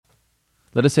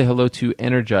Let us say hello to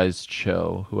Energized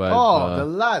Show, who I've... the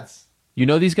lads. You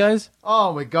know these guys?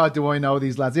 Oh my God, do I know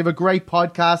these lads. They have a great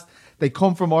podcast. They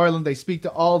come from Ireland. They speak to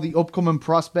all the upcoming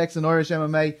prospects in Irish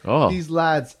MMA. Oh. These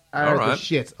lads are the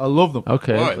shit. I love them.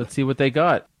 Okay, let's see what they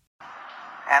got.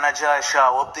 Energize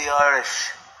Show, up the Irish.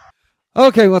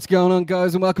 Okay, what's going on,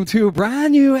 guys, and welcome to a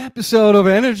brand new episode of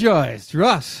Energized.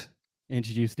 Ross,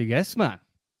 introduce the guests, man.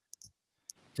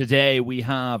 Today we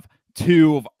have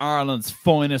two of Ireland's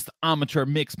finest amateur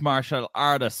mixed martial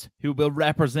artists who will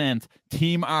represent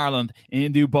Team Ireland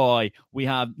in Dubai. We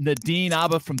have Nadine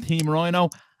Abbott from Team Rhino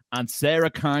and Sarah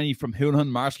Carney from Houlihan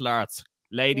Martial Arts.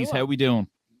 Ladies, how we doing?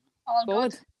 All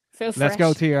good. Feel fresh.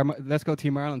 Let's go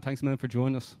Team Ireland. Thanks a million for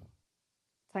joining us.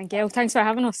 Thank you. Thanks for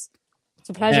having us. It's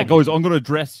a pleasure. Yeah, guys, I'm going to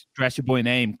dress you by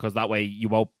name because that way you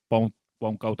won't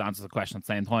go to answer the question at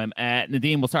the same time.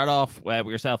 Nadine, we'll start off with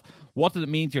yourself. What did it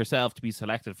mean to yourself to be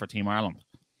selected for Team Ireland?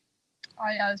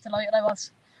 I was delighted I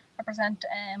was represent.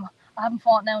 I haven't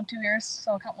fought now in 2 years,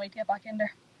 so I can't wait to get back in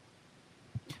there.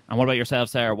 And what about yourself,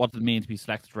 Sarah? What did it mean to be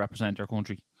selected to represent your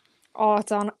country? Oh,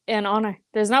 it's an honour.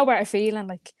 There's no better feeling.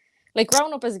 Like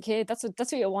growing up as a kid, that's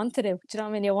what you want to do. Do you know what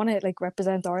I mean? You want to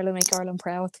represent Ireland, make Ireland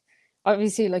proud.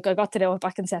 Obviously, I got to do it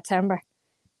back in September.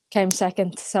 Came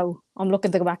second, so I'm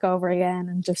looking to go back over again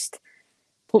and just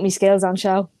put my skills on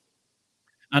show.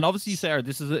 And obviously, Sarah,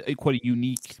 this is quite a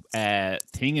unique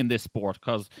thing in this sport,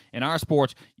 because in our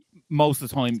sport, most of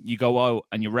the time you go out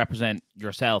and you represent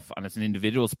yourself and it's an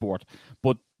individual sport.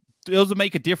 But does it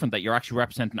make it different that you're actually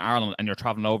representing Ireland and you're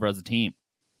traveling over as a team?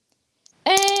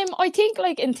 I think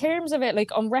in terms of it,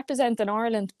 I'm representing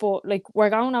Ireland, but we're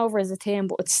going over as a team,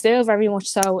 but it's still very much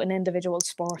so an individual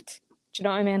sport. Do you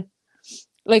know what I mean?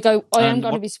 I am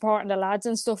going to be supporting the lads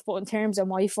and stuff, but in terms of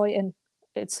my fighting,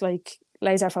 it's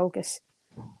laser focus.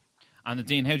 And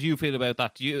Nadine, how do you feel about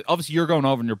that? Obviously you're going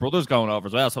over and your brother's going over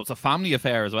as well, so it's a family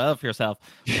affair as well for yourself.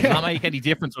 Does that make any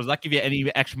difference, or does that give you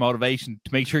any extra motivation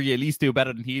to make sure you at least do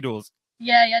better than he does?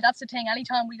 Yeah, that's the thing.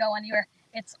 Anytime we go anywhere,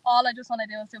 it's all I just want to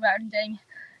do is do better than Jamie.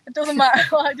 It doesn't matter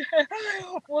what I do.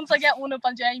 Once I get one up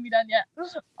on Jamie, then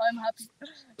I'm happy.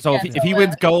 So if he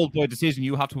wins gold by decision,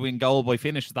 you have to win gold by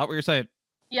finish. Is that what you're saying?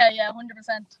 Yeah,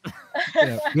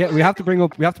 100%. Yeah, we have to bring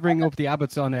up the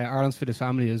Abbotts on Ireland's Fittest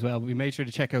Family as well. We made sure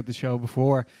to check out the show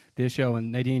before this show,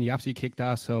 and Nadine, you absolutely kicked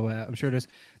ass. So I'm sure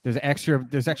there's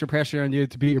extra pressure on you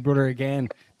to beat your brother again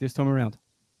this time around.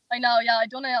 I know. Yeah, I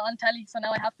done it on telly, so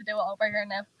now I have to do it over here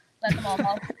now. Let them all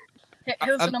know.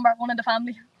 Who's the number one in the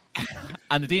family?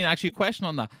 And Nadine, actually, a question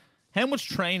on that. How much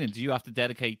training do you have to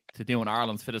dedicate to doing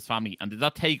Ireland's Fittest Family? And did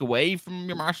that take away from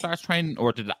your martial arts training,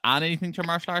 or did it add anything to your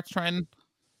martial arts training?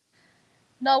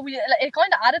 No, it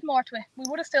kind of added more to it. We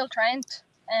would have still trained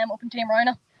up in Team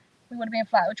Rhino. We would have been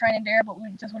flat out training there, but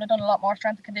we just would have done a lot more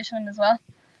strength and conditioning as well.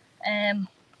 I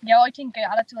think it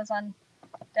added to us and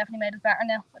definitely made us better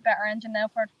now. A better engine now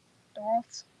for the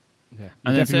Worlds. Yeah,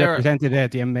 and definitely represented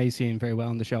the MMA scene very well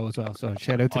on the show as well. So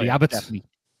shout out to the Abbotts. Definitely.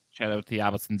 Shout out to the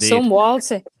Abbotts indeed. Some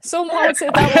waltzy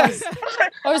that was.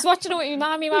 I was watching it with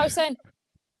my mum. I was saying,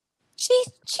 She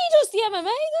does the MMA,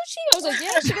 does she? I was like,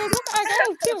 yeah, she goes, look at her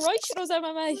go. Too right, she does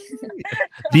MMA.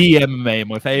 The MMA,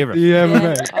 my favourite. The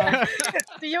MMA. Yeah,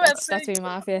 the UFC. That's me,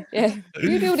 Mafia. Yeah.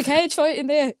 You do the cage fighting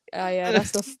there. Yeah, that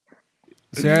stuff.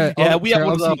 Sarah, we have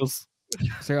one of those.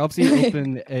 Sarah, obviously up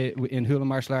in Houlihan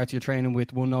Martial Arts, you're training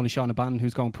with one and only Sean O'Bannon,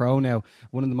 who's going pro now,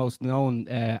 one of the most known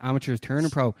amateurs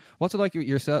turning pro. What's it like for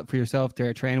yourself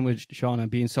there, training with Sean and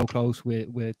being so close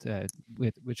with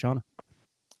Sean?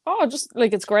 Oh, just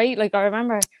it's great. I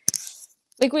remember,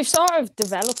 we've sort of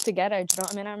developed together. Do you know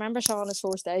what I mean? I remember Sean's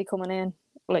first day coming in,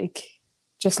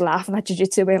 just laughing at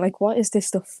jiu-jitsu, being like, what is this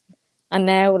stuff? And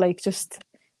now, just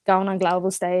going on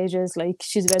global stages,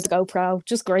 she's about to go pro.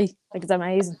 Just great. It's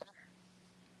amazing.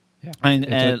 Yeah.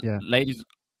 And ladies,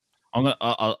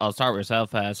 I'll start with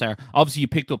yourself, Sarah. Obviously, you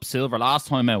picked up silver last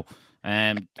time out.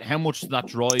 How much does that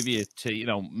drive you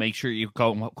to make sure you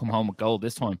come home with gold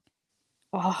this time?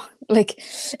 Oh,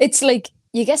 it's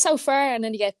you get so far and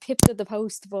then you get pipped at the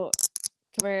post, but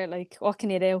come here, what can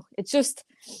you do? It's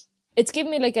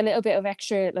given me a little bit of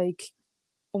extra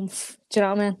oomph. Do you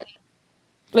know what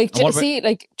I mean?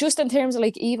 See, just in terms of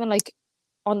even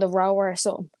on the rower or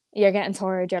something, you're getting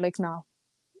tired. You're like, no,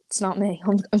 it's not me.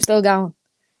 I'm still going.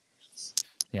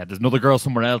 Yeah, there's another girl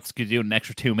somewhere else could do an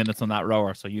extra 2 minutes on that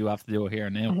rower, so you have to do it here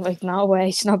now. I'm like, no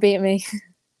way, she's not beating me.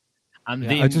 And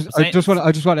Yeah, I just want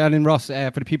to add in, Ross,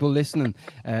 for the people listening,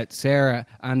 Sarah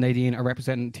and Nadine are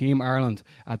representing Team Ireland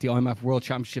at the IMF World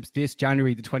Championships this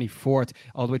January the 24th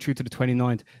all the way through to the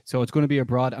 29th. So it's going to be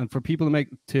abroad, and for people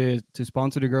to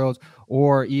sponsor the girls,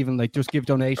 or even like just give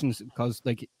donations, because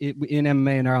like in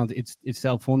MMA in Ireland it's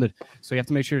self-funded. So you have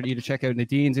to make sure to either check out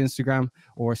Nadine's Instagram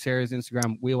or Sarah's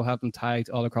Instagram. We will have them tagged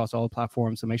all across all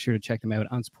platforms, so make sure to check them out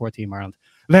and support Team Ireland.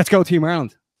 Let's go Team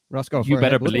Ireland. Roscoe, you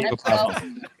better believe it.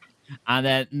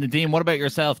 And Nadine, what about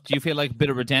yourself? Do you feel like a bit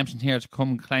of redemption here to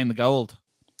come claim the gold?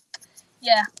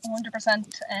 Yeah,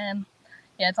 100%.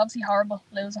 Yeah, it's obviously horrible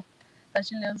losing,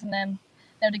 especially losing.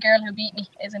 Now the girl who beat me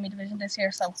is in my division this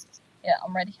year, so yeah,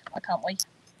 I'm ready. I can't wait.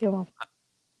 Yeah.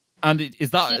 And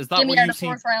is that Give me what you the see?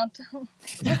 fourth round.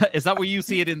 Is that where you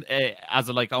see it in as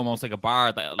a, like almost like a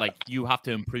bar that like you have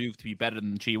to improve to be better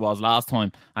than she was last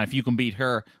time, and if you can beat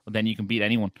her, well, then you can beat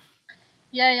anyone.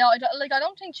 Yeah, I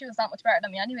don't think she was that much better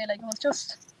than me anyway. Like, it was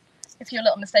just a few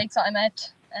little mistakes that I made.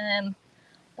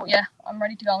 But yeah, I'm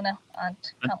ready to go now and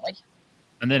can't wait.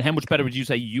 And then how much better would you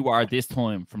say you are this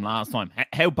time from last time?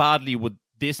 How badly would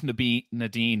this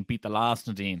Nadine beat the last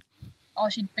Nadine? Oh,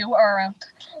 she'd boot her around.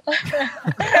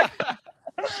 The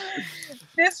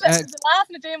last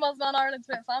Nadine wasn't on Ireland's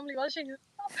Fit Family, was she?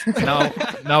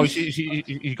 No,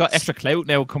 she got extra clout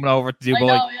now coming over to Dubai.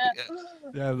 I know, yeah.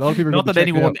 Yeah, a lot of people. Not that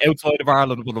anyone outside of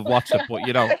Ireland would have watched it, but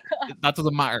you know that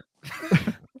doesn't matter.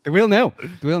 They will now.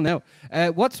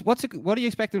 What are you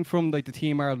expecting from like the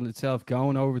Team Ireland itself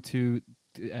going over to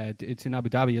it's in Abu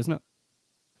Dhabi, isn't it?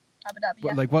 Abu Dhabi,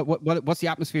 yeah. Like what's the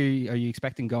atmosphere are you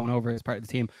expecting going over as part of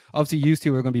the team? Obviously, you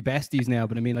two are going to be besties now,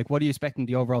 but I mean, like, what are you expecting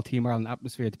the overall Team Ireland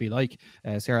atmosphere to be like?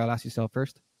 Sarah, I'll ask yourself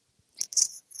first.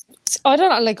 I don't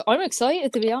know, like, I'm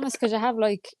excited to be honest, because I have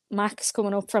like Max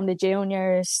coming up from the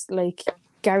juniors, like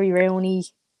Gary Rooney,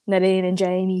 Nadine and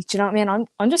Jamie. Do you know what I mean?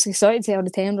 I'm just excited to see how the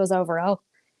team does overall.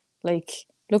 Like,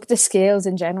 look at the skills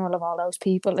in general of all those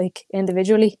people, like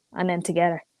individually and then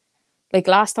together. Like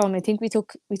last time, I think we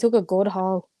took a good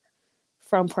haul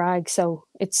from Prague, so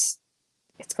it's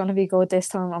going to be good this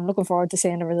time. I'm looking forward to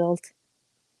seeing the result.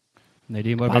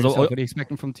 Nadine, what about yourself? What are you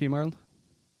expecting from Team Ireland?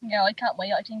 Yeah, I can't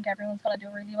wait. I think everyone's going to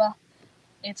do really well.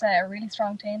 It's a really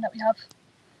strong team that we have.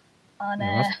 And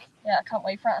yeah, I can't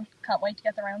wait for it. Can't wait to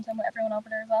get the rounds in with everyone over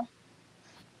there as well.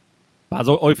 Baz,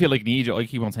 I feel like Nija. I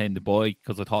keep on saying Dubai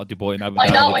because I thought Dubai and Abu I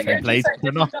know, Dhabi I were the same place.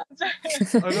 They're not.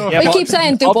 I keep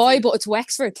saying Dubai, but it's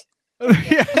Wexford. Yeah.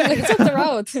 Like, it's up the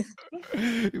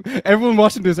road. Everyone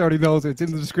watching this already knows it's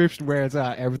in the description where it's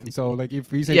at, everything. So like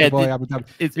if we say Dubai, Abu Dhabi,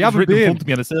 it's written in front of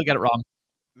me and I still get it wrong.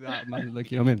 Man,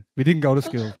 like, you know what I mean? We didn't go to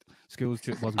school. Schools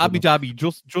wasn't Abu Dhabi,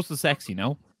 just as sexy,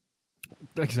 no?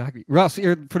 Exactly. Ross,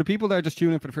 for the people that are just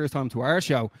tuning in for the first time to our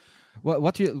show,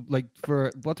 what do you like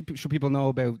should people know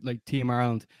about like Team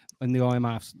Ireland and the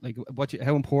IMFs? Like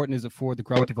how important is it for the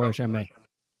growth of Irish MMA?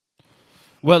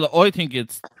 Well, I think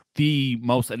it's the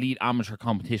most elite amateur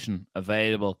competition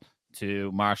available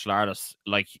to martial artists.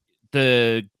 Like,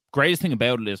 the greatest thing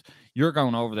about it is you're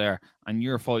going over there and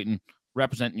you're fighting,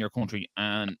 representing your country,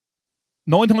 and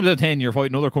 9 times out of 10 you're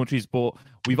fighting other countries, but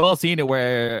we've all seen it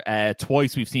where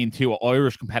twice we've seen 2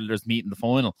 Irish competitors meet in the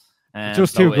final.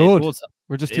 Just too good.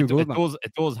 We're just too good.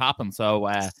 It does happen. So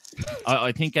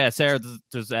I think, Sarah,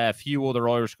 there's a few other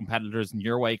Irish competitors in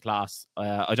your weight class.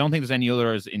 I don't think there's any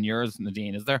others in yours,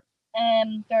 Nadine, is there?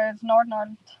 There's Northern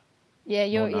Ireland. Yeah,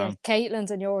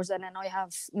 Caitlin's in yours, and then I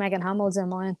have Megan Hamill's in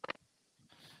mine.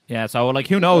 Yeah, so like,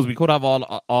 who knows? We could have all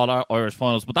our Irish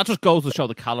finals, but that just goes to show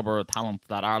the caliber of talent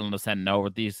that Ireland is sending over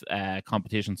these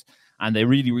competitions, and they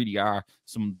really, really are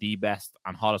some of the best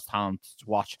and hottest talent to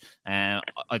watch. I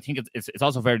think it's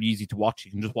also very easy to watch.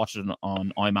 You can just watch it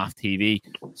on IMAF TV,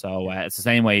 so it's the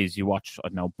same way as you watch, I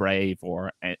don't know, Brave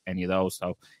or any of those.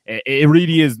 So it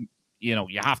really is, you know,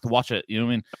 you have to watch it. You know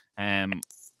what I mean?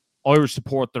 Irish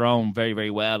support their own very,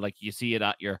 very well. Like, you see it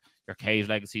at your Cage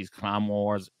Legacies, Clan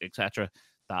Wars, etc.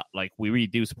 That, like, we really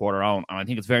do support our own, and I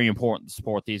think it's very important to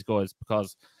support these guys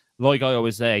because, like I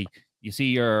always say, you see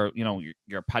your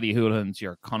Paddy Houlihan's,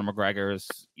 your Conor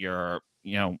McGregor's, your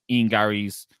Ian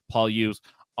Gary's, Paul Hughes,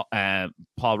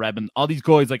 Paul Redmond. All these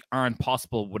guys like aren't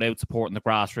possible without supporting the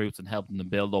grassroots and helping them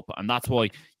build up, and that's why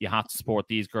you have to support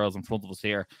these girls in front of us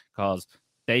here, because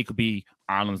they could be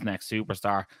Ireland's next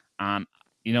superstar. And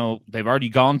you know, they've already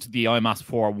gone to the IMAS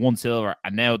for 1 silver,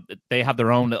 and now they have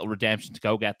their own little redemption to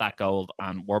go get that gold,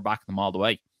 and we're backing them all the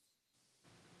way.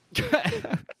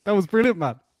 That was brilliant,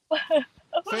 man.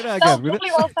 Say that again.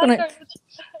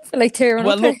 Like tearing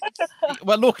up.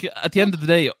 Look, at the end of the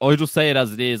day, I just say it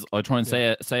as it is. I try and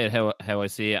say it how I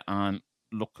see it, and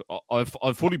look, I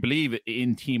fully believe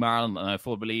in Team Ireland, and I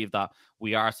fully believe that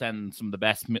we are sending some of the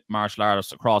best martial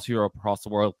artists across Europe, across the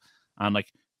world. And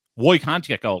like, why can't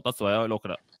you get gold? That's the way I look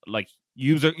at it. Like,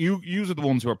 you are the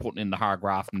ones who are putting in the hard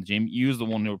graft in the gym. You're the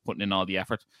one who are putting in all the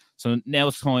effort. So now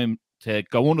it's time to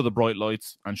go under the bright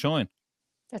lights and shine.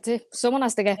 That's it. Someone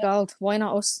has to get gold. Why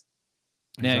not us?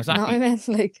 Yeah, exactly. You know what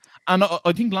I mean? Like, and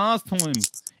I think last time,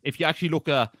 if you actually look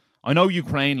at, I know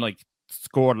Ukraine like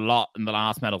scored a lot in the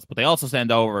last medals, but they also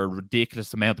send over a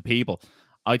ridiculous amount of people.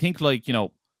 I think, like, you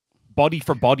know, body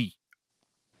for body,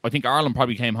 I think Ireland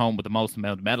probably came home with the most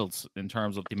amount of medals in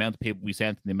terms of the amount of people we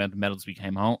sent and the amount of medals we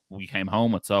came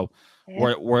home with. So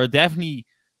we're definitely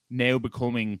now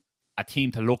becoming a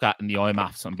team to look at in the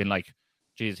IMAFs and being like,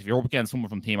 geez, if you're up against someone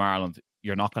from Team Ireland,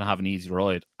 you're not going to have an easy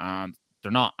ride. And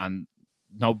they're not. And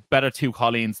no better two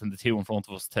Colleens than the two in front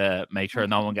of us to make sure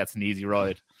no one gets an easy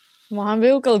ride.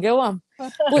 Mohambukel, go on.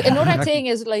 But another thing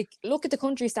is, like, look at the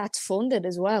countries that's funded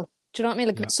as well. Do you know what I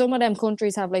mean? Like, some of them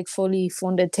countries have like fully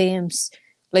funded teams,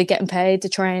 like getting paid to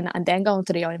train and then going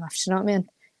to the IMF. You know what I mean?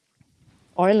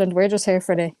 Ireland, we're just here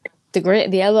for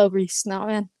the elbow grease. You know what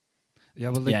I mean? Yeah,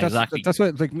 well, like, exactly. That's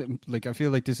what like I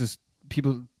feel like this is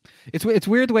people. It's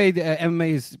weird the way the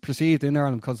MMA is perceived in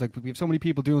Ireland, because like we have so many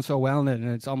people doing so well in it,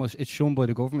 and it's shunned by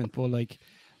the government. But like,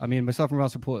 I mean, myself and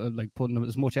Ross are putting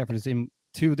as much effort as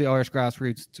into the Irish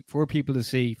grassroots for people to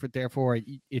see. Therefore,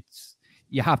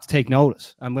 you have to take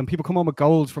notice. And when people come home with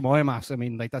golds from IMAFs, I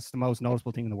mean, like, that's the most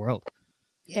noticeable thing in the world.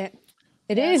 Yeah,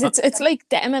 it is. It's like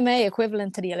the MMA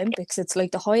equivalent to the Olympics. It's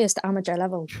like the highest amateur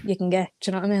level you can get.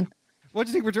 Do you know what I mean? What do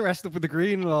you think we're dressed up with the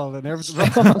green and all and everything?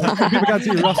 People can't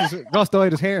see Ross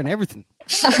dyed his hair and everything.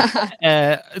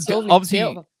 Obviously,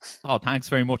 oh, thanks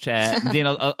very much. Dean,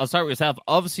 I'll start with yourself.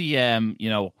 Obviously, you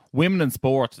know, women in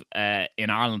sport in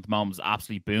Ireland at the moment is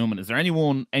absolutely booming. Is there any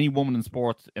woman in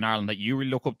sport in Ireland that you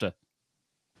really look up to?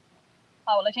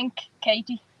 Oh, well, I think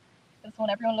Katie is the one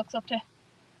everyone looks up to.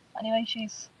 Anyway,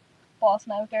 she's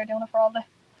bossing out there doing it for all the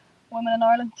women in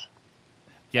Ireland.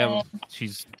 Yeah, well,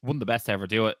 she's one of the best to ever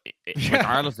do it,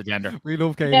 regardless of gender. We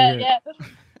love Katie. Yeah.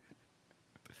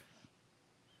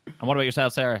 And what about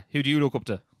yourself, Sarah? Who do you look up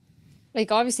to? Like,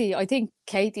 obviously, I think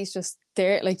Katie's just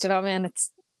there. Like, do you know what I mean?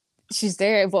 She's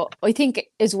there. But I think,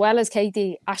 as well as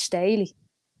Katie, Ash Daly.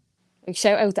 Like,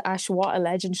 shout out to Ash, what a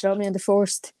legend. Do you know what I mean? The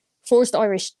first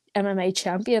Irish MMA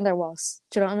champion there was.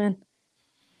 Do you know what I mean?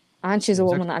 And she's a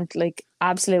woman and, like,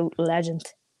 absolute legend.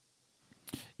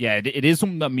 Yeah, it is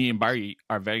something that me and Barry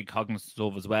are very cognizant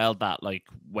of as well, that, like,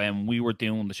 when we were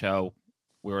doing the show,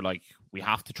 we were like, we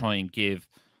have to try and give,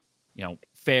 you know,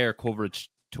 fair coverage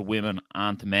to women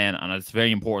and to men, and it's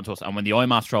very important to us. And when the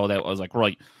IMAS rolled out, I was like,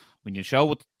 right, we need a show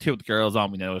with two of the girls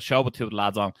on, we need a show with two of the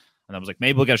lads on, and I was like,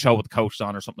 maybe we'll get a show with the coaches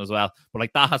on or something as well. But,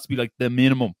 like, that has to be, like, the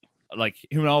minimum. Like,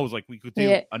 who knows? Like, we could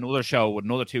do another show with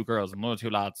another two girls and another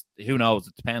two lads. Who knows?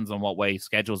 It depends on what way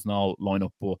schedules and all line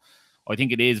up. But I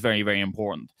think it is very, very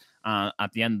important.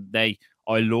 At the end of the day,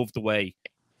 I love the way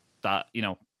that, you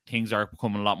know, things are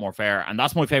becoming a lot more fair. And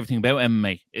that's my favorite thing about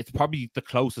MMA. It's probably the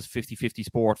closest 50-50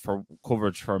 sport for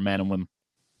coverage for men and women.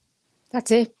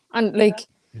 That's it. And, like,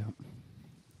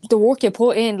 the work you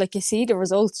put in, like, you see the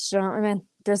results. You know what I mean?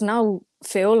 There's no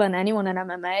fooling anyone in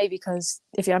MMA, because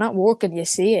if you're not working, you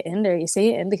see it in there. You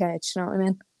see it in the cage. You know what I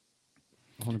mean?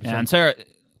 100%. And Sarah,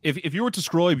 if you were to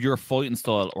describe your fighting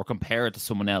style or compare it to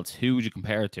someone else, who would you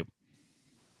compare it to?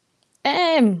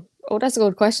 Oh, that's a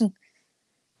good question.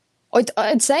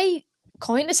 I'd say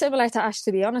kind of similar to Ash,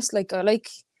 to be honest. Like, I like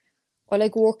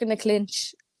working the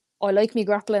clinch. I like me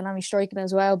grappling and me striking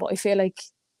as well, but I feel like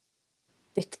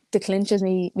the clinch is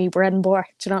me bread and butter.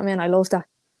 Do you know what I mean? I love that.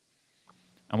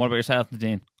 And what about yourself,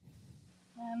 Nadine?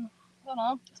 I don't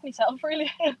know, just myself, really.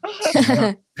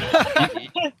 Can't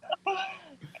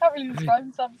really describe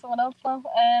myself to someone else now.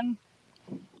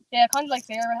 Yeah, kind of like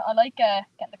Vera. I like getting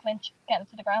the clinch, getting it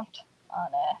to the ground,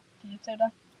 and jiu-jitsu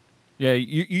then. Yeah,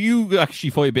 you actually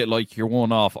fight a bit like you're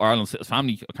one off Ireland's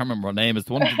family. I can't remember her name. It's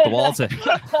the one with the walls. That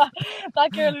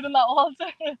girl who done that waltz.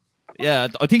 Yeah,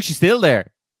 I think she's still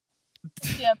there.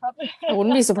 Yeah, probably. I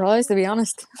wouldn't be surprised, to be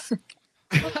honest.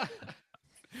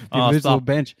 Little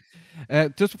bench.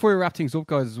 Just before we wrap things up,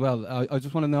 guys, as well, I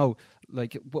just want to know,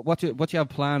 like, what you have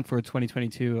planned for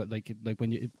 2022. Like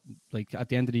when you, like, at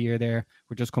the end of the year, there,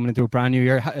 we're just coming into a brand new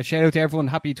year. Shout out to everyone,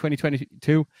 happy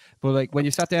 2022. But, like, when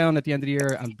you sat down at the end of the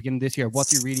year and beginning this year, what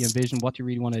do you really envision? What do you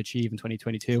really want to achieve in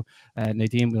 2022?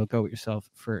 Nadine, we'll go with yourself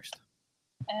first.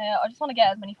 I just want to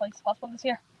get as many fights as possible this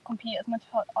year. Compete as much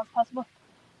as possible.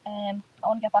 I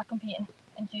want to get back competing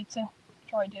in jiu-jitsu.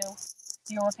 Try to do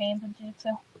the Europeans in jiu-jitsu.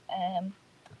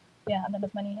 Yeah, and then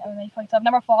as many MMA fights. I've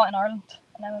never fought in Ireland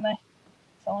in MMA,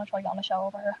 so I want to try getting a show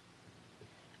over here.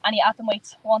 Any atom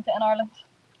weights want it in Ireland?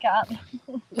 Get at me.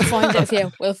 We'll find it for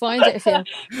you. We'll find it for you.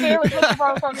 Claire was looking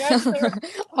for it from you. Claire.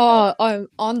 Oh, I'm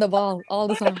on the ball all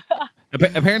the time.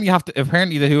 Apparently, you have to.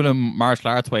 Apparently, the hula martial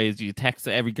arts way is you text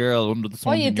every girl under the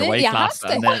sun you in your do? weight You class,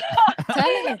 have and to. then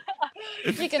Telling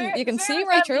you. You can see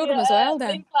right through them as well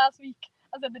then. Think last week,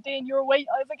 I said the day in your weight.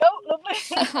 I was like, oh,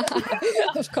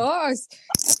 lovely. Of course.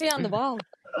 Be on the ball.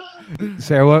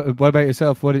 Sarah, what about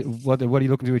yourself? What are you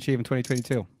looking to achieve in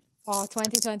 2022? Oh,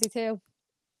 2022.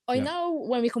 I Yeah. know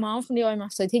when we come on from the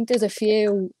IMAFs, I think there's a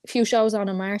few shows on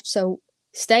in March. So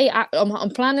I'm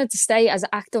planning to stay as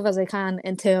active as I can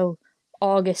until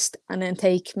August, and then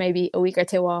take maybe a week or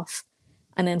two off,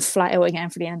 and then flat out again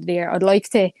for the end of the year.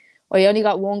 I only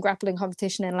got one grappling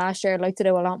competition in last year. I'd like to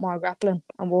do a lot more grappling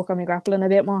and work on my grappling a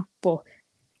bit more, but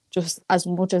just as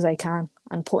much as I can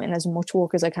and put in as much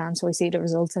work as I can so I see the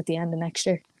results at the end of next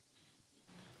year.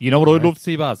 you know what I'd love to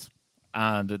see, Baz,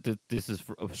 and this is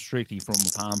strictly from a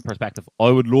fan perspective.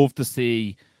 I would love to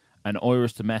see an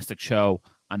Irish domestic show,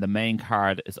 and the main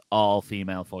card is all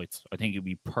female fights. I think it'd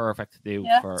be perfect to do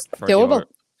for Doable.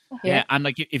 Yeah, and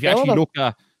like if you actually look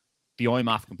at the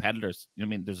IMAF competitors, you know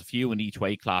what I mean, there's a few in each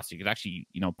weight class. You could actually,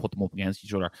 put them up against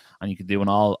each other, and you could do an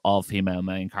all female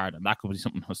main card, and that could be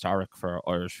something historic for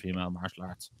Irish female martial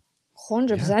arts.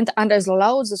 100%. And there's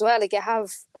loads as well. Like you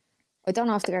have, I don't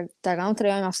know if they're going to the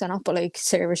IMAFs or not, but like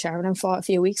Sarah Sheridan fought a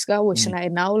few weeks ago with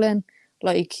Sinead Nolan.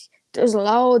 Like there's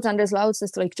loads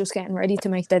that's like just getting ready to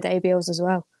make their debuts as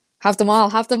well. Have them all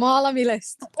on my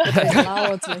list. There's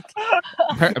loads, like.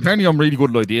 Apparently, I'm really good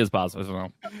at ideas, Baz. I don't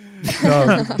know.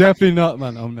 No, definitely not,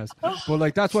 man. Honest. But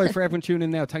like that's why for everyone tuning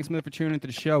in now, thanks a million for tuning into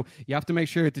the show. You have to make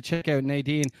sure to check out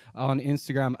Nadine on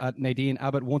Instagram at Nadine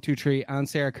Abbott 123 and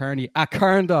Sarah Kearney at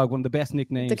Carn Dog, one of the best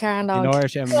nicknames The Carn in Dog.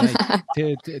 Irish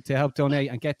MMA, to help donate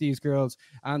and get these girls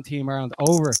and Team Ireland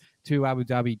over to Abu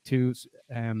Dhabi to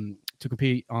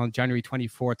compete on January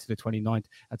 24th to the 29th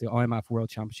at the IMAF World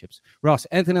Championships. Ross,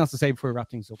 anything else to say before we wrap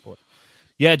things up, bud?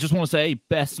 Yeah, just want to say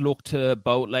best luck to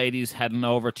both ladies heading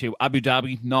over to Abu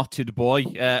Dhabi, not to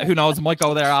Dubai. Who knows? Might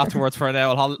go there afterwards for an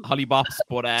old holly bops.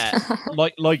 But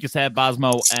like you said,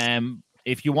 Basmo,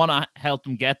 if you want to help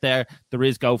them get there, there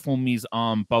is GoFundMe's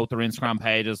on both their Instagram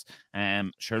pages.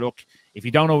 Sure, look, if you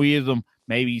don't know either of them,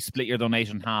 maybe split your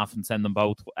donation in half and send them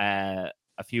both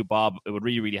a few bob. It would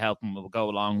really, really help them. It will go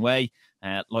a long way.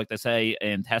 Like they say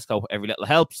in Tesco, every little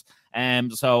helps.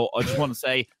 So I just want to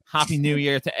say Happy New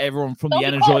Year to everyone from the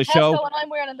Energize Show. And I'm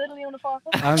wearing a little uniform.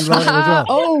 I'm loaded as well.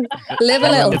 Oh, live a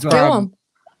little. It's Go on.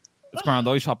 It's grand.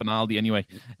 I shop in Aldi anyway.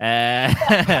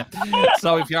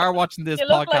 So if you are watching this You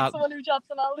look podcast, like someone who shops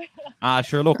in Aldi.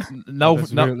 sure. Look,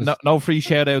 no free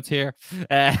shout outs here.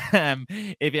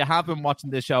 If you have been watching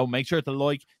this show, make sure to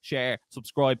like, share,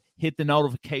 subscribe, hit the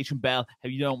notification bell so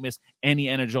you don't miss any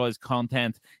Energized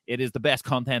content. It is the best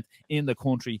content in the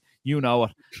country. You know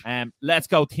it. Let's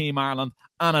go, Team Ireland.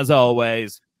 And as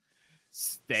always,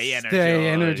 stay energized. Stay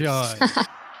energized.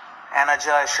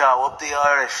 Energize show, up the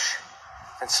Irish.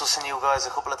 Been sussing you guys a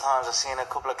couple of times. I've seen a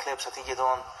couple of clips. I think you've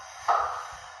done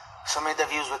some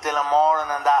interviews with Dylan Moran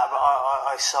and that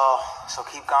I saw. So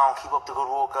keep going, keep up the good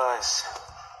work, guys.